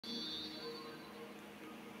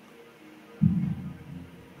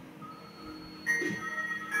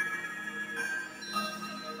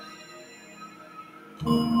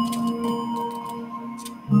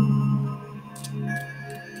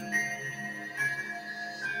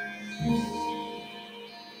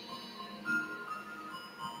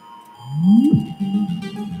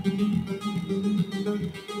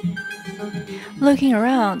Looking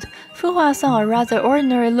around, Fuhua saw a rather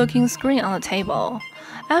ordinary-looking screen on the table.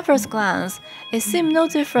 At first glance, it seemed no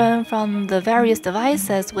different from the various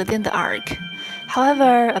devices within the Ark.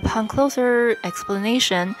 However, upon closer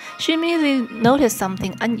explanation, she immediately noticed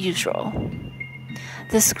something unusual.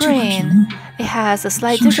 The screen, it has a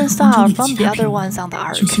slight different style from the other ones on the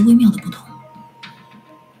Ark.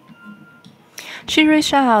 She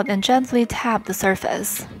reached out and gently tapped the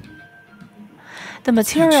surface. The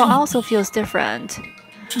material also feels different.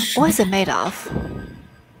 What is it made of?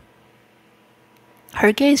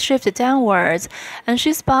 Her gaze shifted downwards, and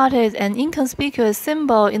she spotted an inconspicuous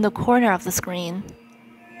symbol in the corner of the screen.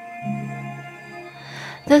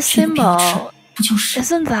 This symbol,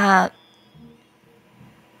 isn't that...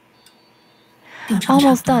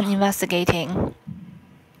 Almost done investigating.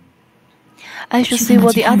 I should see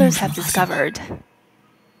what the others have discovered.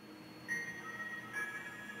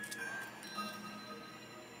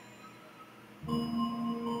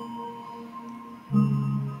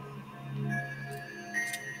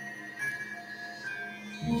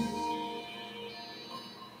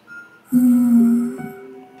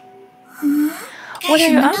 What are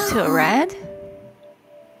you up to, Red?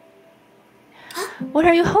 What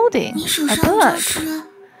are you holding? A book.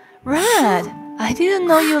 Red, I didn't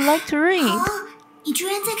know you liked to read.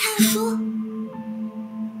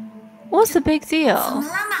 What's the big deal?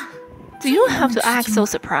 Do you have to act so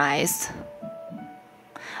surprised?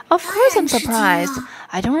 Of course I'm surprised.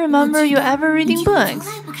 I don't remember you ever reading books.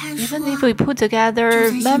 Even if we put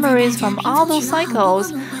together memories from all those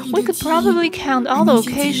cycles, we could probably count all the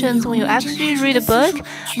occasions when you actually read a book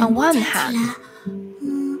on one hand.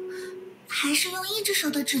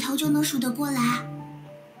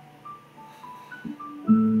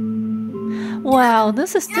 Well,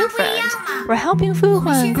 this is different. We're helping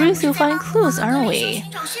Fuhua and Grisu find clues, aren't we?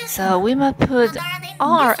 So we must put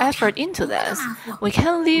all our effort into this. We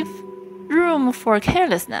can't leave room for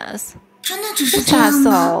carelessness. Is that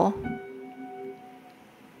so?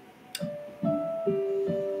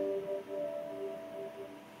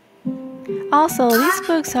 Also, these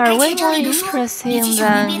books are way more interesting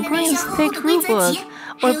than Green's thick rule book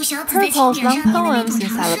or Purple's long poems in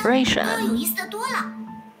Celebration.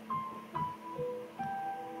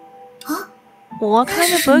 What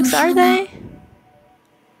kind of books are they?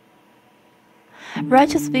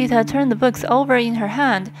 Righteous Vita turned the books over in her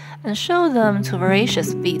hand and showed them to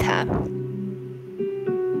Voracious Vita.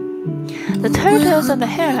 The Tortoise and the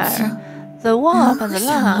Hare, the Wolf and the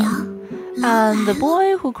Lamb, and the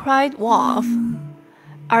Boy Who Cried Wolf.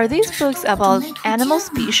 Are these books about animal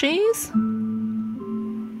species?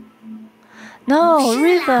 No,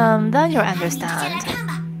 read them, then you'll understand.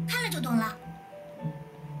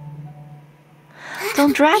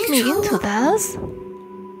 Don't drag me into this.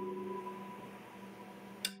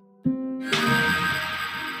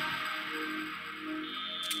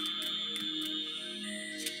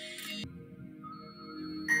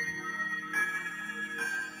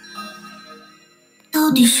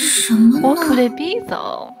 What could it be,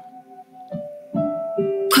 though?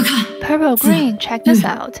 Purple Green, check this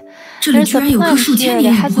out. There's a plant here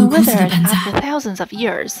that hasn't withered after thousands of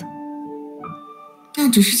years.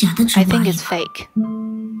 I think it's fake.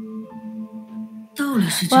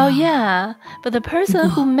 Well, yeah, but the person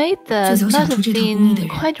who made this must have been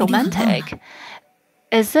quite romantic.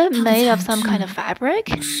 Is it made of some kind of fabric?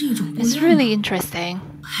 It's really interesting.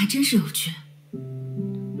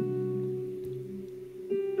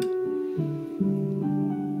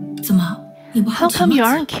 How come you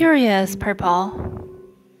aren't curious, Purple?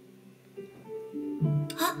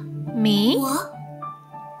 Me?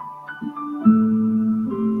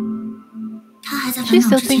 She's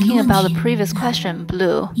still thinking about the previous question,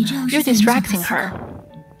 Blue. You're distracting her.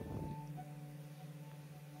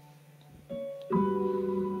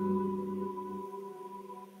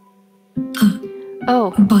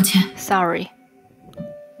 Oh, sorry.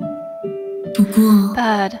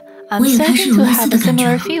 But I'm starting to have a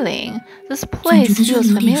similar feeling. This place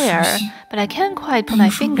feels familiar, but I can't quite put my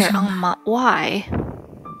finger on why.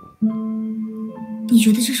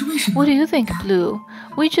 What do you think, Blue?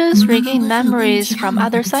 We just regained memories from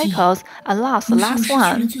other cycles and lost the last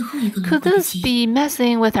one. Could this be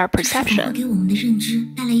messing with our perception?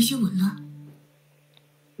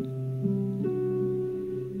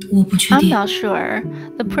 I'm not sure.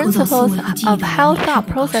 The principles of how thought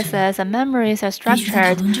processes and memories are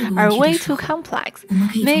structured are way too complex.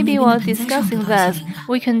 Maybe while discussing this,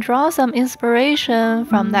 we can draw some inspiration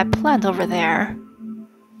from that plant over there.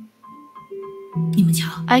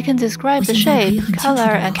 I can describe the shape, color,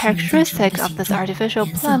 and characteristic of this artificial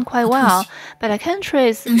plant quite well, but I can't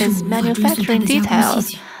trace its manufacturing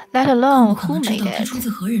details. let 更 alone 不可 who 能知 made 道它出 it. 自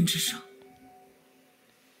何人之手。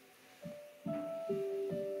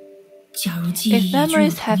假如记 If 忆也具有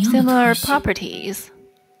memories 同 have 样的 similar 特性， properties,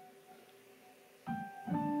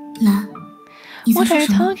 蓝，你在 what 说 are you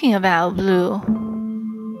什么？ talking about, Blue?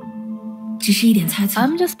 只是一点猜测，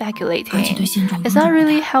 I'm just 而且对 speculating. 现状 It's 帮助 not 不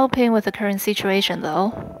really 大。 helping with the current situation,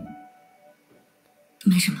 though.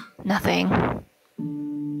 没什么。 Nothing.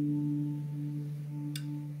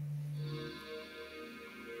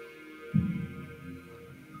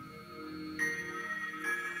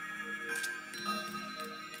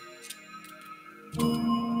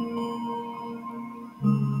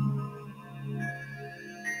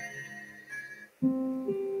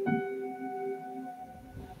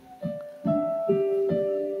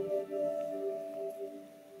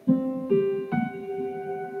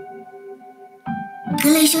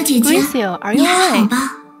 Gricio, are you 你还好 alright? 吧？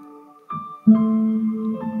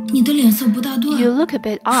你的脸色不大对， You look a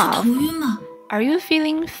bit 是 off. 头晕吗？ Are you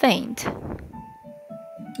feeling faint?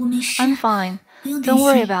 我没事， I'm fine. 不用担 Don't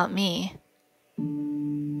worry 心。 about me.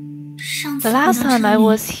 上 The 次回 last 到 time 这 I 里，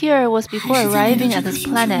 was here was 还 before 是在来到 arriving 这 at 颗 this 星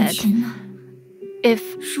球以 planet. 前呢。 If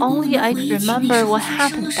如果我 only 能 I 回 could 忆起那 remember 时候 what 发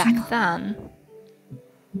生 happened 了什 back 么。 then.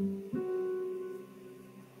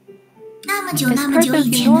 那么久 It's 那么久以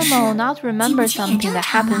perfectly 前的事， normal not to 记不 remember 清也 something 正 that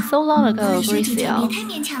常 happened 啊。 so long 格 ago, 雷修姐姐，别 Gricio. 太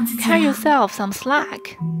勉强自己 Cut 了。 yourself some slack.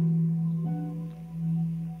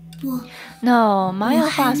 不， No, my and 我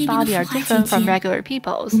还有 Hua's 那边的 body are 腐花姐 different from 姐， regular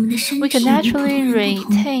people's. 我们的身 We 体 can 与普 naturally 通人不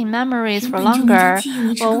同， retain memories 原 for 本就能在 longer, 记忆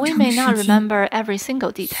维持 while 更 we 长的 may 时 not 间。 remember every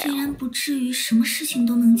single 虽 detail. 然不至于什么事情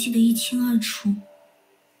都能记得一清二楚，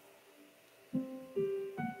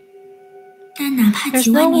但哪怕 There's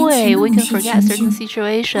几万 no 年前 way 的 we 某 can 些 forget 情 certain 景，我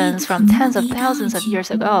也 situations 不可 from 能忘 tens 得 of 一干二 thousands of 净。 years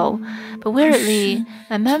ago, but 可是 weirdly,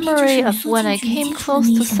 my 偏偏就是 memory 我 of 所 when I 近距离 came 接触的 close 那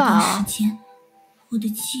一 to 小段时 Saw, 间，我的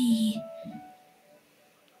记忆，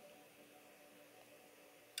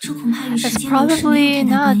这恐怕与时 it's 间流逝没有 probably 太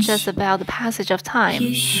大 not 关 just 系。 about the passage of time.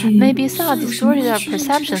 也许 Maybe 是 Saw 有什么 distorted 歪 our 曲认知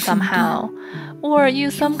perception 的手段， somehow, or used 又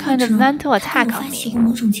some 或 kind of 者 mental 他对 attack 我 on 发起 me. 过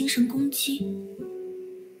某种精神攻击。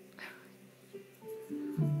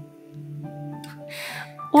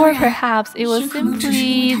 Or perhaps it was 也可能只是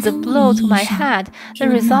因为 simply 他在 the 物理 blow 意 to 义 my 上 head 给 that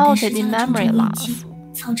我们脑袋 resulted 施加 in 了重 memory 重一 loss. 击，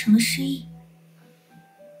造成了失忆。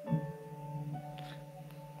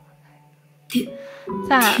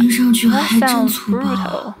 That 听上去 that 还真 sounds 粗暴。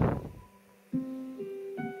 brutal.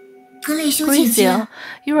 格雷修姐姐， Gricio,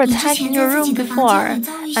 you were 你之 attacked 前 in 在 your 自己 room 的房间里 before,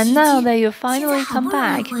 遭遇袭 and now 击， that you 现在 finally 好 come 不容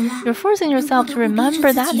易 back, 回来， you're forcing 又不 yourself 得 to 不逼着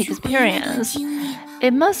remember 自 that 己去回忆那段 experience. 经历，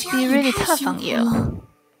 It must 这 be 样也 really 太 tough 辛 on 苦 you. 了。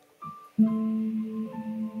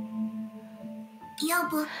要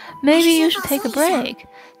不， Maybe you should take a break,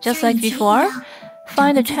 just like before.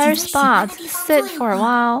 Find a cherished spot, sit for a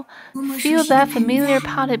while, feel that familiar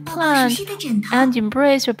potted plant, and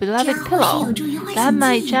embrace your beloved pillow. That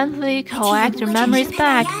might gently collect your memories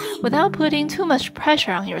back without putting too much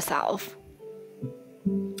pressure on yourself.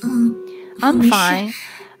 嗯， I'm 没事。 fine.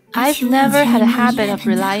 而 I've 且我以 never 前 had 也 a 没有依 habit 赖 of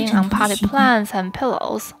躺在 relying 枕 on 头的 potted 习惯。 plants and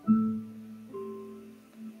pillows.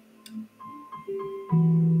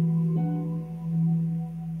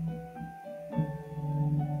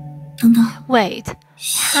 等等， Wait,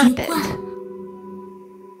 习 habit. 惯。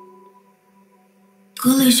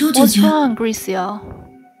格雷修姐 What's 姐， wrong, Gricio?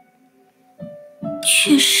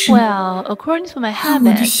 确实， Well, according to my 按我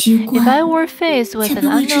的 habit, 习 if 惯， I were faced 在 with an 被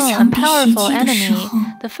未知 unknown 强 and 敌袭 powerful 击的时 enemy, 候，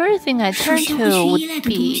 the first thing I 首 turn 先 to 会去依 would 赖的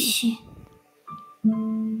东 be 西，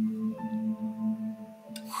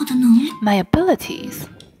我的能力。 my abilities.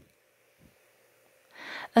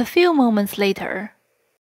 A few moments later,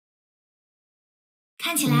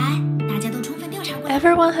 看起来大家都充分调查过了。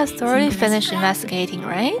 everyone has thoroughly finished investigating,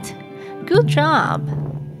 right? Good job.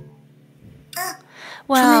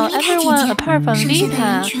 Well, everyone apart from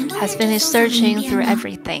Vita has finished searching through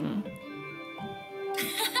everything.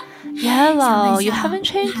 Yellow, you haven't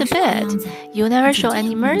changed a bit. You never show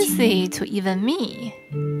any mercy to even me.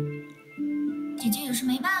 姐姐也是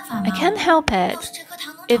没办法 I 嘛。 can't help it. 要是这颗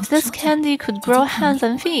糖能 If 长 this 手脚， candy could grow hands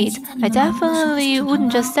and feet, I definitely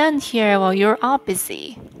wouldn't just stand here while you're all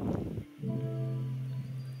busy.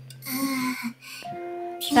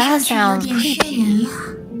 听上 That 去有 sounds 点瘆人 creepy. 了。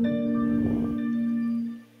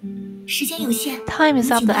时间有限， Time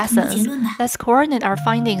is 我 of 们 the 尽快统计结 essence. 论吧。 Let's coordinate our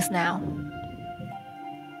findings now.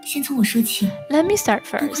 先从我说起， Let me start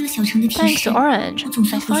多亏 first. 了小城的提 Thanks 示， to Orange, 我总 I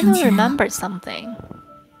算回想 finally 起来了。 remembered something.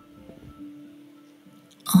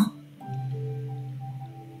 哦，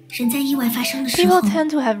人在意外发生的时候， People tend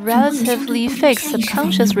to have 总会有相对 relatively 固定 fixed 下意识反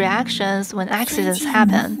subconscious 应。 reactions when 虽然 accidents 记忆模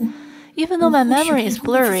happen. 糊， Even though my memory is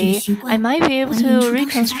blurry, I might be able to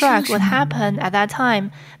reconstruct what happened at that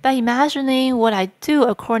time by imagining what I do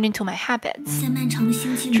according to my habits.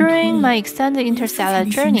 During my extended interstellar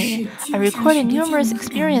journey, I recorded numerous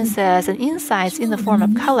experiences and insights in the form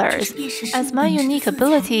of colors, as my unique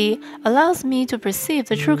ability allows me to perceive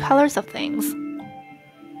the true colors of things.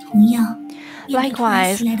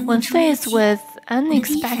 Likewise, when faced with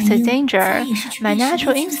unexpected danger, my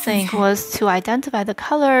natural instinct was to identify the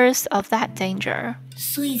colors of that danger.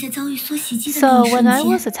 So when I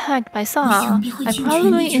was attacked by Sa, I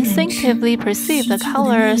probably instinctively perceived the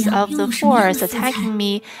colors of the force attacking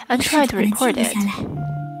me and tried to record it.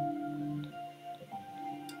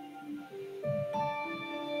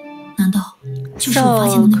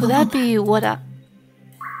 So could that be what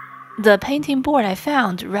the painting board I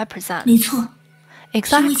found represents?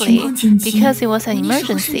 Exactly, because it was an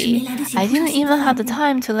emergency. I didn't even have the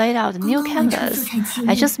time to lay out a new canvas.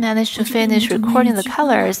 I just managed to finish recording the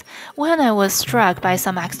colors when I was struck by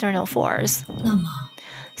some external force.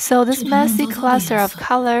 So this messy cluster of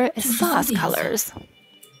color is Sa's colors.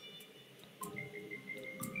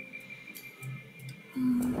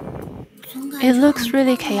 It looks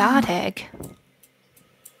really chaotic.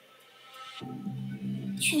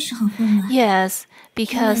 Yes,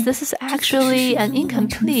 because this is actually an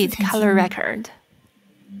incomplete color record.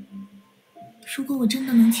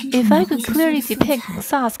 If I could clearly depict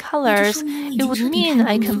Sa's colors, it would mean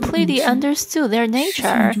I completely understood their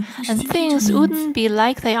nature, and things wouldn't be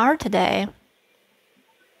like they are today.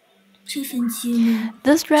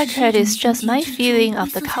 This record is just my feeling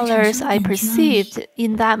of the colors I perceived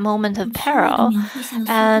in that moment of peril,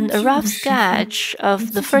 and a rough sketch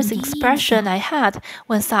of the first expression I had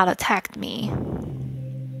when Sa attacked me.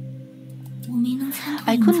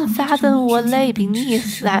 I couldn't fathom what lay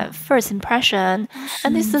beneath that first impression,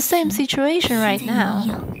 and it's the same situation right now.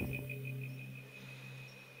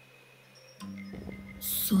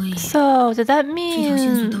 So, does that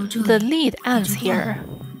mean the lead ends here?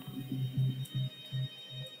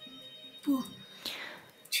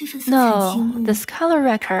 No, this color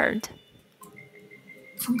record.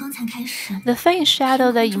 The faint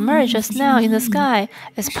shadow that emerged just now in the sky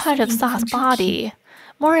is part of Sa's body.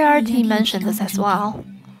 Moriarty mentioned this as well.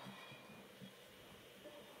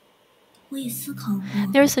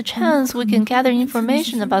 There's a chance we can gather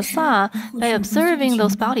information about Sa by observing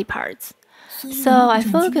those body parts. So I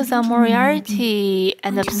focus on Moriarty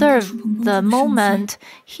and observe the moment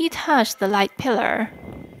he touched the light pillar.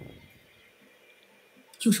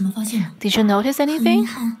 Did you notice anything?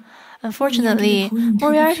 Unfortunately,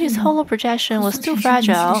 Moriarty's holo projection was too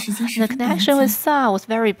fragile, and the connection with Sa was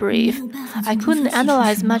very brief. I couldn't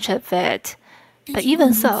analyze much of it. But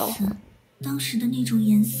even so,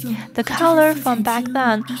 the color from back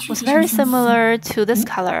then was very similar to this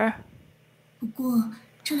color.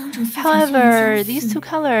 However, these two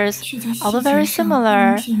colors, although very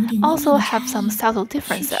similar, also have some subtle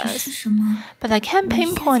differences. But I can't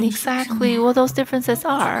pinpoint exactly what those differences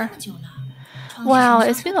are. Well,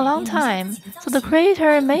 it's been a long time, so the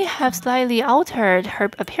creator may have slightly altered her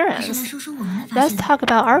appearance. Let's talk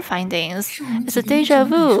about our findings. It's a déjà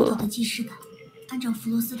vu.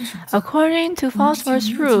 According to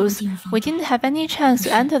Phosphorus rules, we didn't have any chance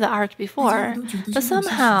to enter the Ark before, but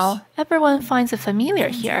somehow, everyone finds it familiar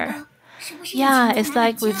here. Yeah, it's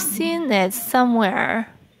like we've seen it somewhere.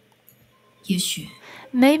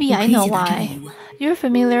 Maybe I know why. Your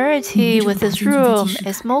familiarity with this room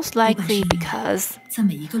is most likely because,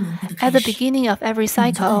 at the beginning of every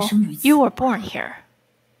cycle, you were born here.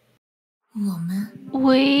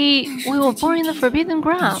 We were born in the Forbidden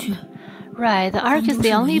Ground. Right, the Ark is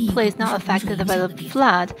the only place not affected by the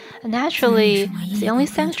flood, and naturally, it's the only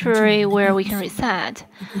sanctuary where we can reset.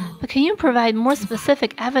 But can you provide more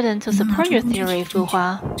specific evidence to support your theory,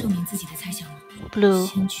 Fuhua? Blue.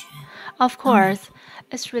 Of course,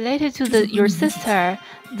 it's related to your sister,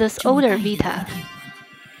 this older Vita.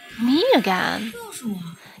 Me again?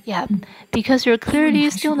 Yeah, because you're clearly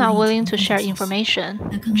still not willing to share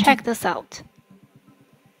information. Check this out.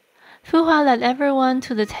 Fuhua led everyone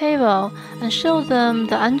to the table and showed them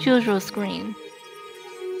the unusual screen.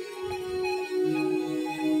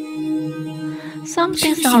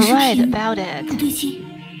 Something's not right about it.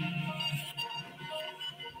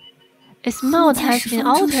 Its mode has been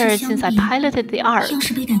altered since I piloted the Ark.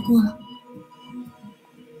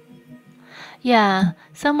 Yeah,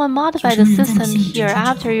 someone modified the system here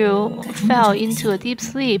after you fell into a deep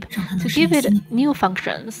sleep to give it new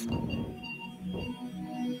functions.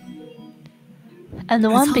 And the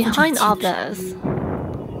one behind all this.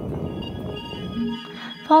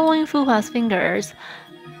 Following Fuhua's fingers,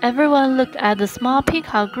 Everyone looked at the small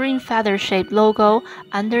peacock green feather-shaped logo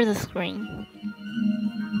under the screen.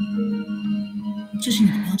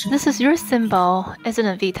 This is your symbol, isn't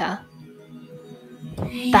it, Vita?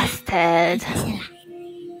 Busted.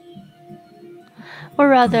 Or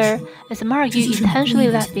rather, it's a mark you intentionally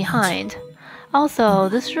left behind. Also,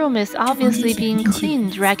 this room is obviously being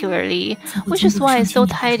cleaned regularly, which is why it's so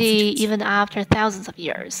tidy even after thousands of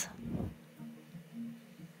years.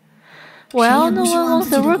 Well, no one wants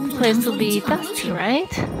their workplace to be dusty, right?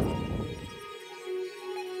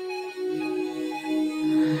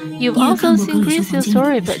 You've also seen Gracio's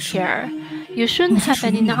storybook here. You shouldn't have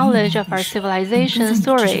any knowledge of our civilization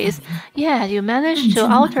stories, yet you managed to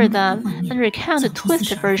alter them and recount a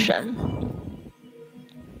twisted version.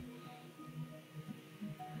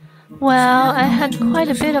 Well, I had quite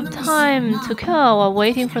a bit of time to kill while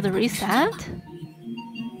waiting for the reset.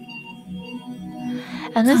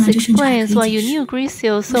 And this explains why you knew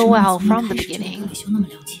Gracio so well from the beginning.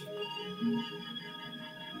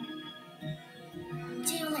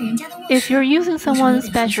 If you're using someone's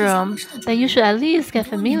bedroom, then you should at least get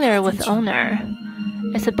familiar with the owner.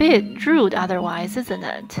 It's a bit rude otherwise, isn't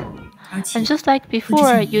it? And just like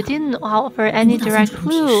before, you didn't offer any direct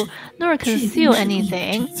clue nor conceal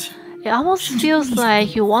anything. It almost feels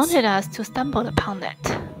like you wanted us to stumble upon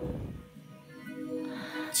it.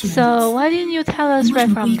 So why didn't you tell us right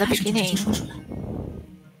from the beginning?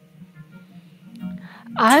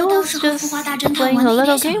 I was just playing a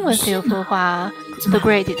little game with you, Fuhua, the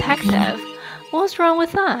great detective. What's wrong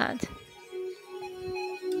with that?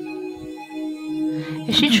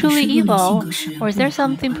 Is she truly evil, or is there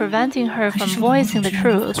something preventing her from voicing the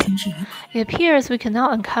truth? It appears we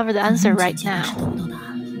cannot uncover the answer right now.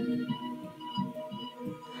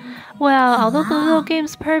 Well, although the little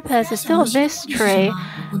game's purpose is still a mystery,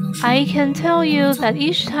 I can tell you that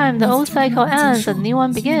each time the old cycle ends and a new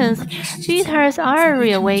one begins, Vitas are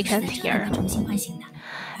reawakened here.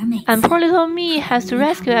 And poor little me has to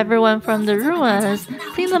rescue everyone from the ruins,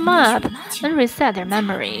 clean them up, and reset their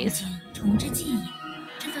memories.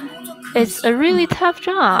 It's a really tough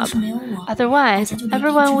job. Otherwise,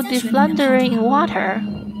 everyone would be floundering in water.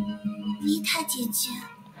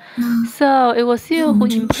 So it was you who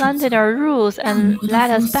implanted our rules and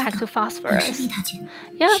led us back to phosphorus.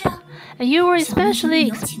 Yep, and you were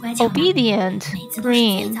especially obedient,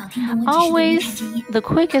 green, always the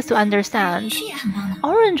quickest to understand.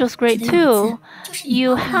 Orange was great too.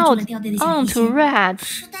 You held on to red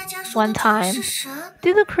one time.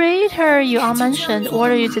 Did the creator you all mentioned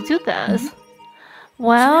order you to do this?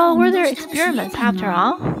 Well, were there experiments after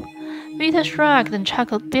all? Vita shrugged and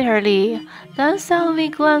chuckled bitterly, then suddenly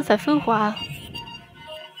glanced at Fuhua.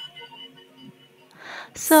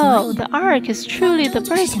 So, the Ark is truly the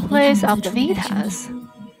birthplace of the Vitas.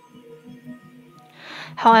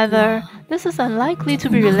 However, this is unlikely to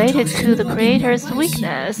be related to the creator's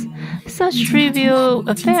weakness. Such trivial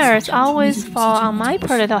affairs always fall on my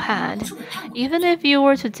poor little head. Even if you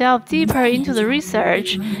were to delve deeper into the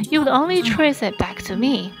research, you would only trace it back to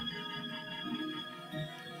me.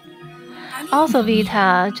 Also,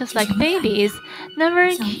 Vita, just like babies, never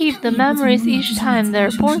keep the memories each time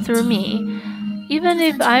they're born through me. Even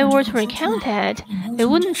if I were to recount it, it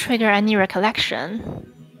wouldn't trigger any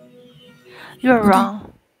recollection. You're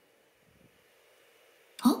wrong.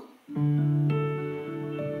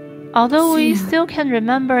 Although we still can't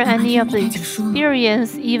remember any of the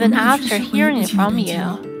experience even after hearing it from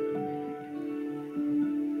you.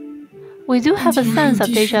 We do have a sense of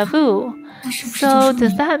déjà vu. So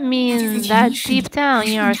does that mean that deep down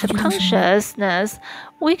in our subconsciousness,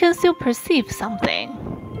 we can still perceive something?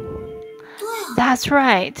 That's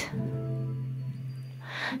right.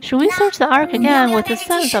 Should we search the Ark again with a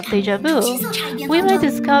sense of déjà vu? We might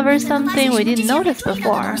discover something we didn't notice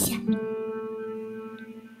before.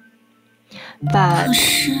 But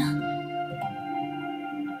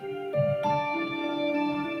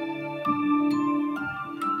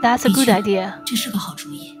that's a good idea.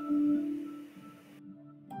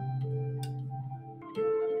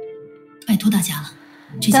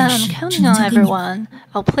 Then I'm counting on everyone.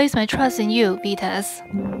 I'll place my trust in you, Vitas.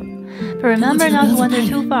 But remember not to wander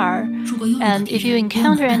too far, and if you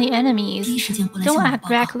encounter any enemies, don't act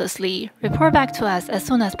recklessly. Report back to us as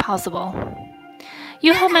soon as possible.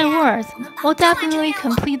 You have my word. We'll definitely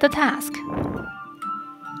complete the task.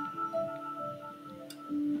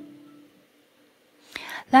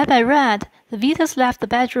 Led by Red, the Vitas left the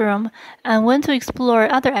bedroom and went to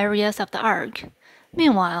explore other areas of the Ark.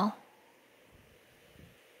 Meanwhile,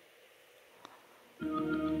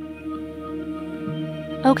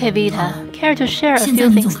 okay, Vita, care to share a few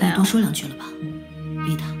things now?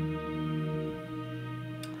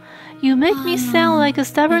 You make me sound like a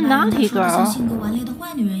stubborn naughty girl. 性格顽劣的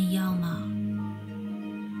坏女人一样嘛。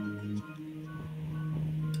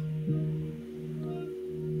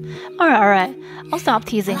Alright, I'll stop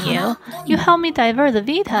teasing you. You help me divert the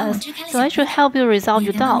Vitas, so I should help you resolve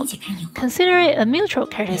your doubt. Consider it a mutual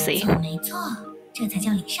courtesy. 没错，这才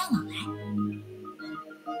叫礼尚往来。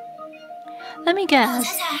Let me guess.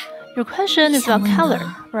 Your question is about color,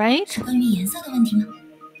 right? 是关于颜色的问题吗？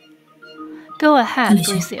 Go ahead,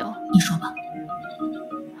 Grisil. 你说吧。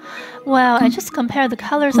 Well, I just compared the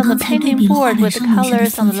colors on the painting board with the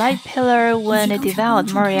colors on the light pillar when it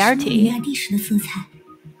developed Moriarty.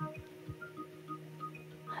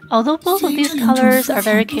 Although both of these colors are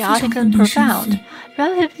very chaotic and profound,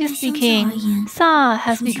 relatively speaking, Sa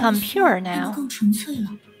has become pure now.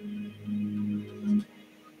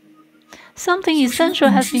 Something essential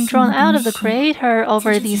has been drawn out of the creator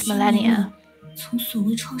over these millennia. 从所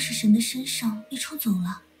谓创世神的身上被抽走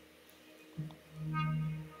了。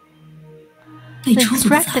 The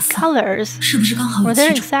extracted colors, 是不是刚好 were 有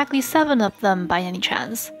there 7种？ exactly 7 of them by any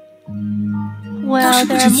chance? Well,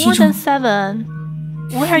 there are more than 7.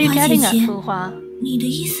 Where are you getting at, Fuhua? 你的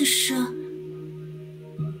意思是？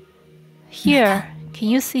 Here, can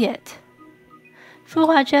you see it?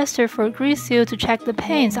 Fuhua gestured for Grisil to check the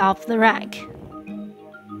paints off the rack.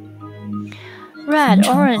 Red,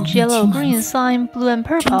 orange, yellow, green, cyan, blue, and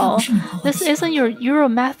purple. This isn't your Euro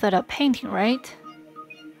method of painting, right?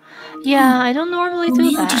 Yeah, I don't normally do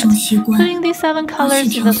that. Putting these 7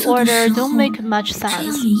 colors in this order don't make much 这样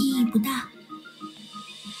sense. 也意义不大。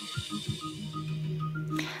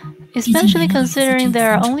 Especially considering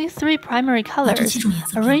there are only 3 primary colors,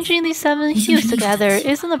 arranging these 7 hues together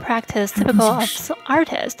isn't a practice typical of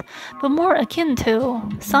artists, but more akin to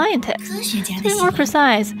scientists. 科学家 To 的 be 习 more 惯。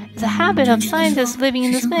 precise, it's a habit of scientists living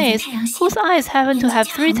in the space whose eyes happen to have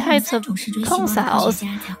 3 types of cone cells.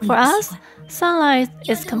 For us, sunlight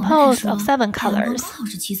is composed of 7 colors. 刚好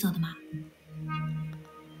是7色的嘛。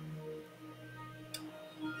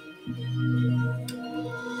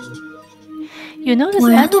 You notice 果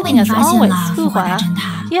然都被 everything 你 as 发现 always, 了，富华大 Fuhua. 侦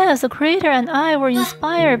探。 Yes, the creator and I were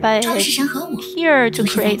inspired by 创 it 世神和我 here to 就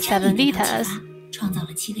是在 create 这里 7得到启 Vitas. 发，创造了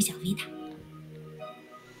7个小维塔。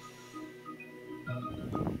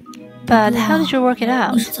 But how did you work it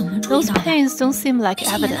out? 你是怎么注意 Those 到的？ paints don't seem like 这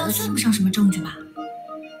些颜料 evidence. 算不上什么证据吧？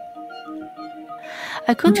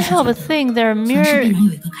 I couldn't help but think there 凡事 mere 必然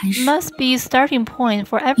有一个开始。 must be a starting point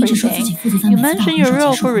for 你只说自 everything. 己负责在 You 每次大 mentioned 会 your 上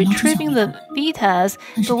role 解释 for 我捞出小 retrieving 维 the 塔。 Vitas,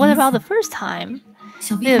 但是 but what 第一 about 次 the first time?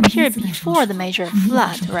 小维 They 塔第一 appeared 次诞生 before the 时 major 很意外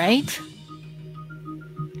flood, 的 right?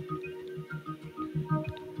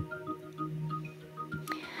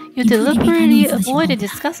 You deliberately avoided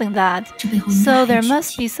discussing that, 这背后应该 so 还 there 有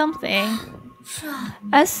must be something. 是啊，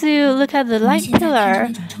 As you look at the light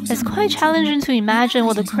pillar, it's quite challenging to imagine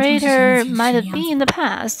what the creator might have been in the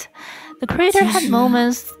past. The creator had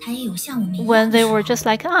moments 他也有像我们一样 when 的 they 时候 were just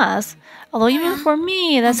like us, although even for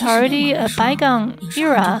me, that's already a bygone 也是很久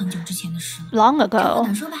era 很久之前的事了。 long ago.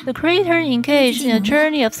 The creator engaged in a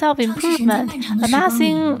journey of self-improvement,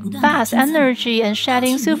 amassing vast energy and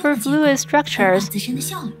shedding superfluous 把 structures. 自身的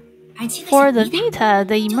效率，而7个 For 小 the 维塔 Vita,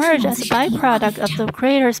 they emerge as a byproduct of the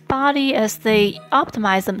creator's body as they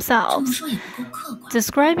optimize 这么 themselves. 说也不够客观。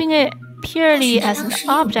 Describing it purely as an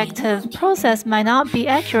objective process might not be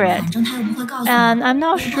accurate, 反正他又不会告诉我。 and I'm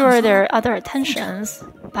not sure there are other attentions.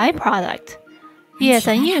 Byproduct. Yes,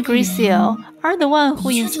 and you, Grisil, are the one who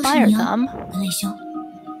的确就是 inspired 你啊 them. 文类修。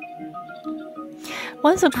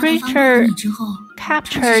 Once the 抓到方法 creature 你之后，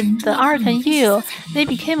 captured the arc in you, they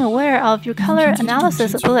became aware of your color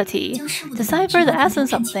analysis ability, decipher the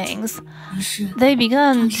essence of things. 于是 They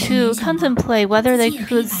began to contemplate whether they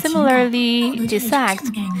could similarly 道德这个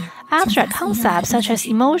dissect 概念 abstract concepts such as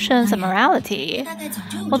emotions and morality. 大概早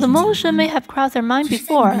就有 While the 这种 motion may have crossed their mind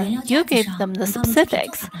before, you gave them the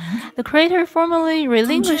specifics. The creator formally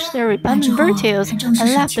relinquished their 完之 repugnant 后， virtues 他正式 and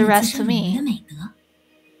舍 left 弃 the 了 rest 自身 to 美丽 me. 的美德，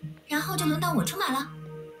然后就轮到我出马了。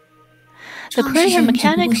 The creator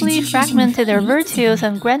mechanically fragmented their virtues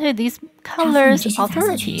and granted these colors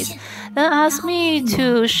authorities, then asked me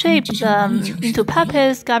to shape them into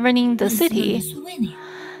puppets governing the city.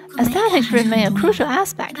 Aesthetics remain a crucial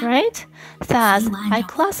aspect, right? Thus, I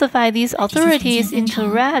classify these authorities into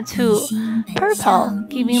red to purple,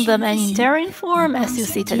 giving them an enduring form as you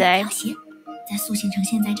see today. 再塑形成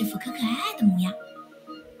现在这副可可爱爱的模样。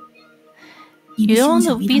 You don't want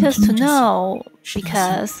the Vitas to know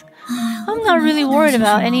because I'm not really worried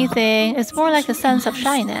about anything. It's more like a sense of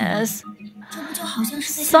shyness.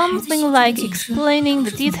 something like explaining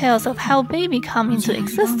the details of how baby come into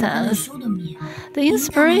existence. The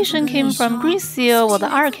inspiration came from Grecio, while the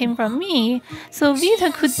art came from me, so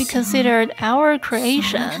Vita could be considered our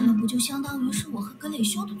creation.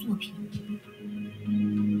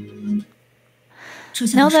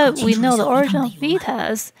 Now that we know the origin of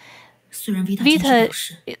Vita's, Vita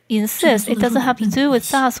insists it doesn't have to do with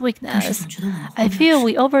Sa's weakness. I feel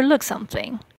we overlook something.